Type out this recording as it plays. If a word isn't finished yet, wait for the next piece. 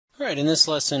Alright, in this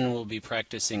lesson we'll be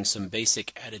practicing some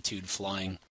basic attitude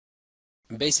flying.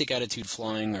 Basic attitude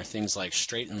flying are things like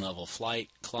straight and level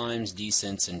flight, climbs,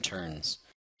 descents, and turns.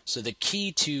 So the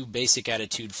key to basic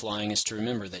attitude flying is to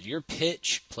remember that your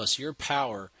pitch plus your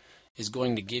power is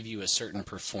going to give you a certain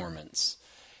performance.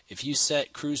 If you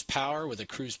set cruise power with a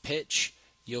cruise pitch,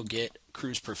 you'll get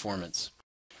cruise performance.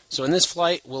 So in this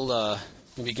flight we'll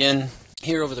begin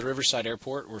here over the Riverside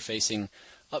Airport. We're facing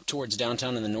up towards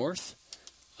downtown in the north,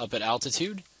 up at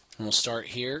altitude, and we'll start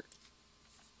here.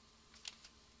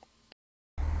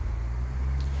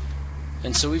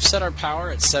 And so we've set our power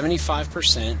at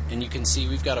 75%, and you can see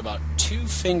we've got about 2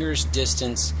 fingers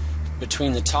distance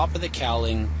between the top of the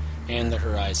cowling and the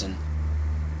horizon.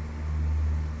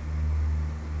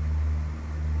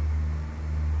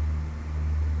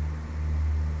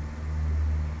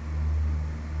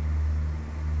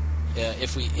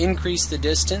 If we increase the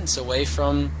distance away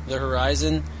from the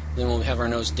horizon, then we'll have our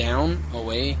nose down,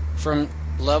 away from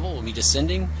level, we'll be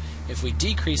descending. If we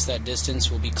decrease that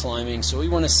distance, we'll be climbing. So we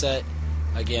want to set,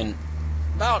 again,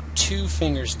 about 2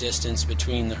 fingers distance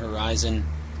between the horizon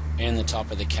and the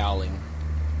top of the cowling.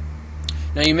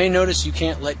 Now you may notice you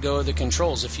can't let go of the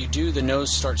controls. If you do, the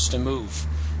nose starts to move.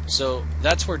 So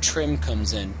that's where trim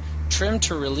comes in. Trim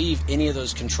to relieve any of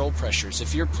those control pressures.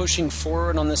 If you're pushing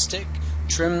forward on the stick,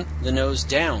 trim the nose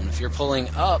down. If you're pulling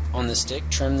up on the stick,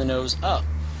 trim the nose up.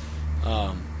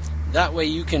 That way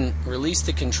you can release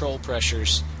the control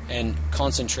pressures and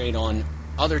concentrate on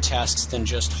other tasks than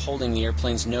just holding the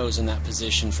airplane's nose in that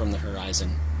position from the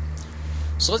horizon.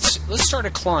 So let's start a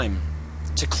climb.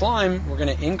 To climb, we're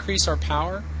going to increase our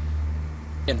power,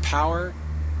 and power,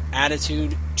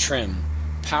 attitude, trim.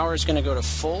 Power is going to go to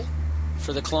full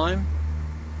for the climb.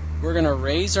 We're going to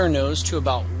raise our nose to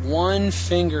about 1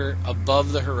 finger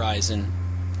above the horizon.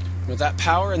 With that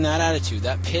power and that attitude,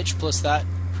 that pitch plus that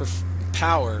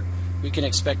power, we can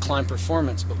expect climb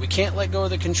performance, but we can't let go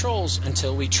of the controls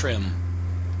until we trim.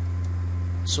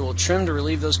 So we'll trim to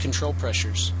relieve those control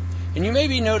pressures. And you may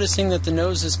be noticing that the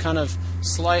nose is kind of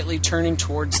slightly turning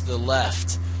towards the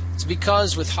left. It's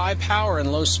because with high power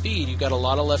and low speed, you've got a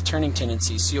lot of left turning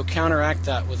tendencies, so you'll counteract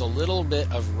that with a little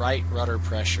bit of right rudder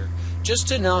pressure.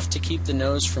 Just enough to keep the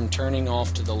nose from turning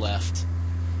off to the left.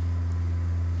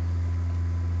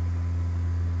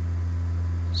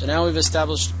 So now we've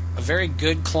established a very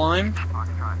good climb.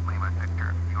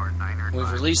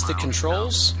 We've released the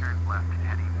controls.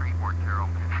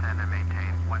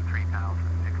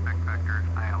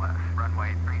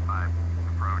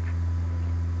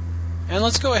 And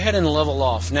let's go ahead and level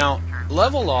off. Now,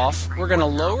 level off, we're going to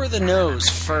lower the nose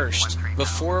first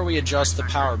before we adjust the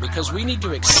power, because we need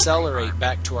to accelerate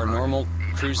back to our normal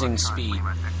cruising speed.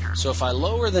 So if I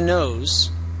lower the nose,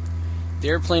 the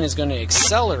airplane is going to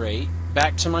accelerate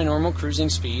back to my normal cruising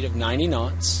speed of 90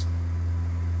 knots.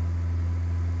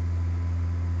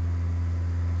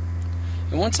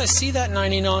 And once I see that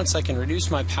 90 knots, I can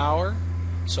reduce my power.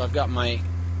 So I've got my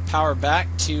power back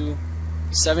to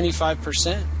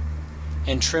 75%.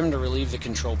 And trim to relieve the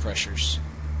control pressures.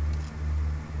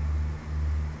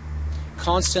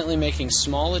 Constantly making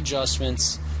small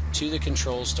adjustments to the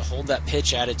controls to hold that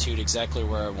pitch attitude exactly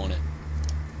where I want it.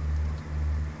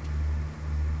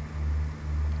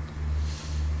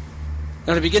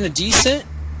 Now to begin a descent,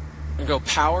 we're going to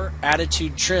go power,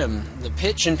 attitude, trim. The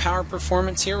pitch and power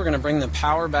performance here, we're going to bring the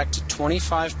power back to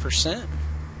 25%.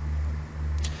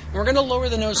 And we're going to lower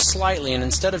the nose slightly, and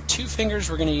instead of 2 fingers,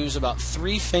 we're going to use about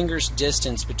 3 fingers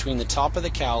distance between the top of the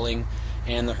cowling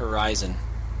and the horizon.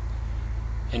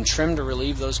 And trim to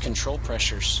relieve those control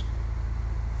pressures.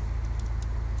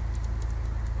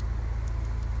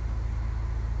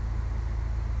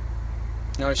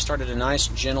 Now we've started a nice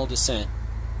gentle descent.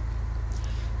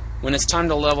 When it's time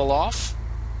to level off,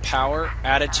 power,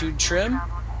 attitude, trim,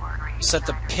 set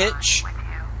the pitch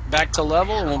back to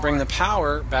level, and we'll bring the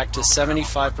power back to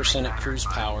 75% at cruise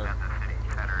power,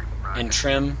 and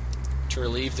trim to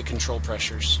relieve the control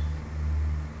pressures.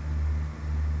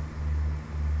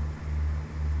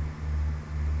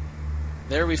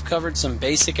 There we've covered some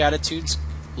basic attitudes,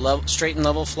 straight and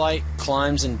level flight,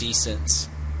 climbs, and descents.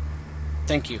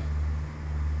 Thank you.